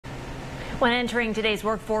When entering today's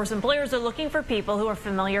workforce, employers are looking for people who are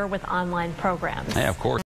familiar with online programs. Yeah, of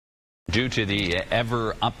course. Due to the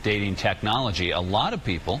ever-updating technology, a lot of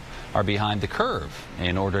people are behind the curve.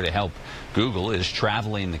 In order to help, Google is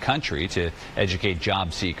traveling the country to educate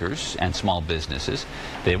job seekers and small businesses.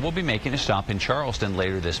 They will be making a stop in Charleston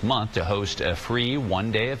later this month to host a free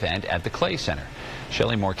one-day event at the Clay Center.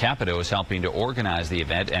 Shelley Moore Capito is helping to organize the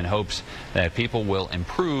event and hopes that people will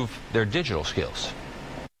improve their digital skills.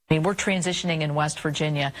 I mean, we're transitioning in West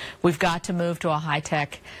Virginia. We've got to move to a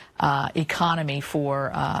high-tech economy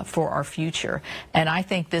for our future. And I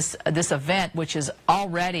think this event, which has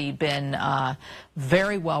already been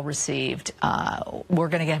very well received, we're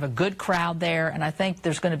going to have a good crowd there. And I think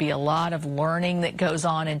there's going to be a lot of learning that goes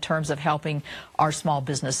on in terms of helping our small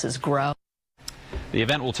businesses grow. The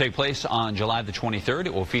event will take place on July the 23rd.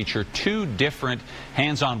 It will feature 2 different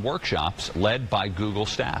hands-on workshops led by Google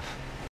staff.